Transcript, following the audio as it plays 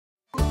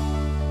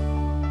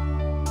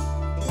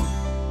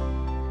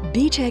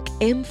Betec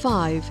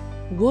M-5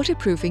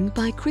 Waterproofing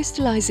by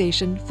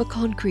crystallization for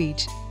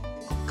concrete.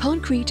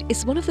 Concrete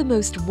is one of the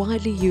most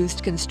widely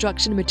used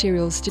construction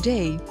materials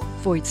today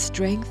for its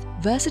strength,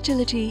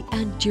 versatility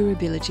and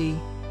durability.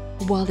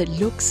 While it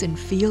looks and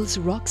feels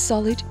rock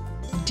solid,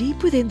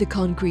 deep within the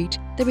concrete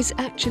there is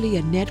actually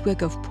a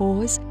network of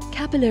pores,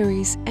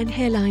 capillaries and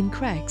hairline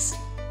cracks.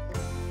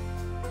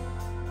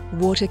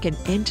 Water can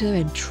enter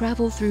and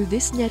travel through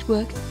this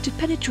network to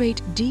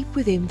penetrate deep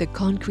within the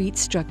concrete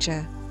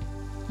structure.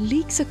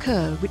 Leaks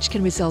occur which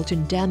can result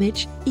in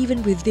damage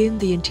even within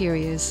the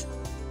interiors.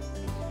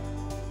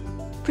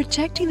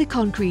 Protecting the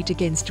concrete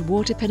against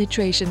water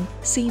penetration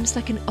seems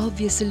like an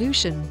obvious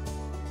solution,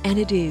 and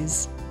it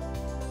is.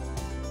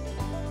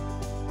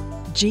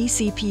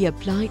 GCP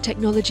Applied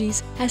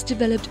Technologies has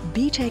developed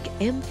Betec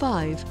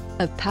M-5,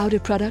 a powder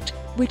product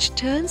which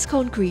turns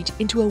concrete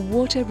into a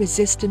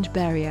water-resistant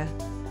barrier.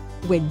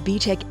 When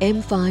Betec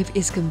M-5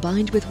 is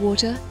combined with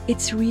water,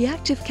 its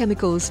reactive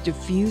chemicals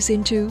diffuse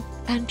into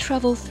and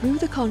travel through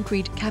the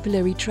concrete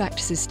capillary tract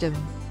system.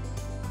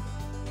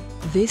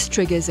 This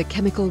triggers a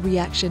chemical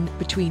reaction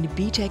between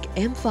Betec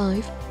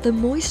M-5, the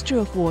moisture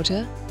of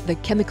water, the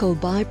chemical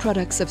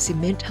byproducts of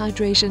cement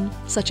hydration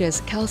such as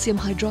calcium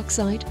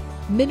hydroxide,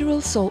 mineral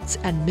salts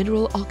and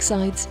mineral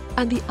oxides,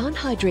 and the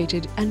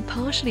unhydrated and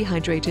partially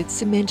hydrated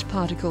cement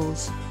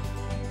particles.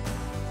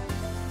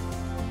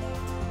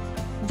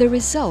 The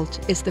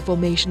result is the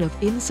formation of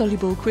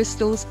insoluble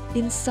crystals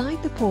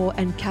inside the pore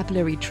and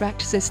capillary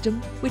tract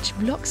system, which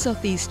blocks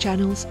off these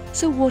channels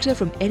so water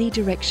from any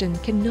direction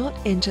cannot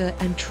enter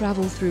and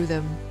travel through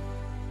them.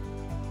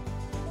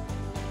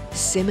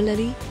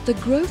 Similarly, the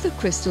growth of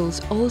crystals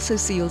also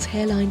seals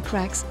hairline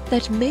cracks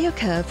that may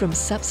occur from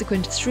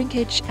subsequent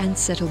shrinkage and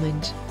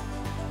settlement.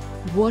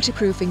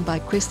 Waterproofing by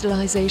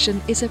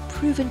crystallization is a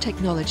proven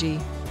technology.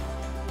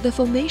 The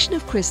formation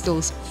of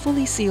crystals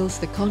fully seals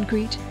the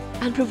concrete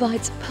and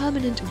provides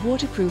permanent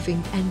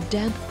waterproofing and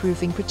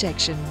damp-proofing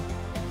protection.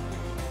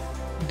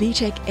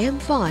 Betec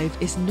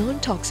M-5 is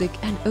non-toxic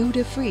and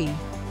odor-free.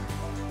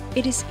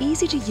 It is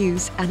easy to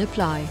use and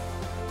apply.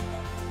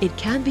 It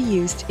can be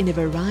used in a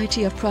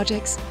variety of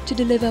projects to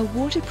deliver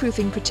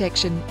waterproofing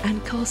protection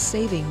and cost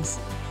savings.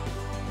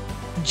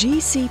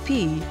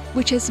 GCP,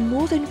 which has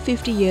more than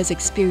 50 years'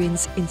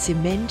 experience in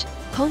cement,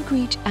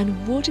 concrete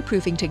and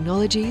waterproofing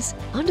technologies,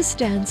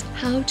 understands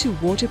how to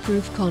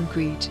waterproof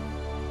concrete.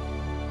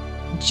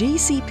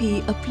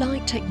 GCP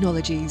Applied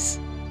Technologies.